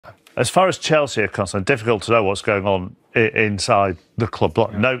As far as Chelsea are concerned, difficult to know what's going on inside the club.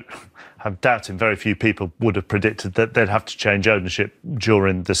 No, I'm doubting very few people would have predicted that they'd have to change ownership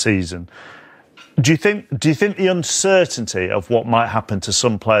during the season. Do you think the uncertainty of what might happen to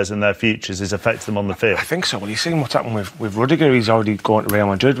some players in their futures is affecting them on the field? I think so. Well, you've seen what's happened with Rudiger. He's already going to Real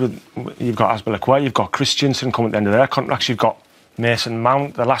Madrid. You've got Azpilicueta, you've got Christensen coming at the end of their contracts. You've got Mason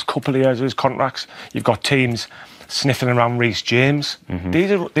Mount, the last couple of years of his contracts. You've got teams sniffing around Reece James.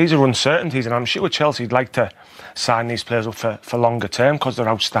 These are uncertainties, and I'm sure Chelsea'd like to sign these players up for longer term because they're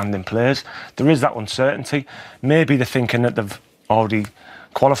outstanding players. There is that uncertainty. Maybe they're thinking that they've already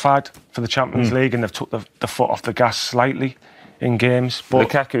qualified for the Champions League and they've took the foot off the gas slightly in games. But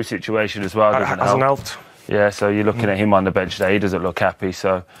the Lukaku situation as well hasn't helped. Yeah, so you're looking at him on the bench there. He doesn't look happy.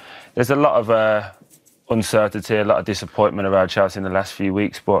 So there's a lot of uncertainty, a lot of disappointment around Chelsea in the last few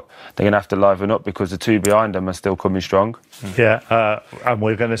weeks, but they're going to have to liven up because the two behind them are still coming strong. Yeah, and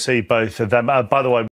we're going to see both of them. By the way,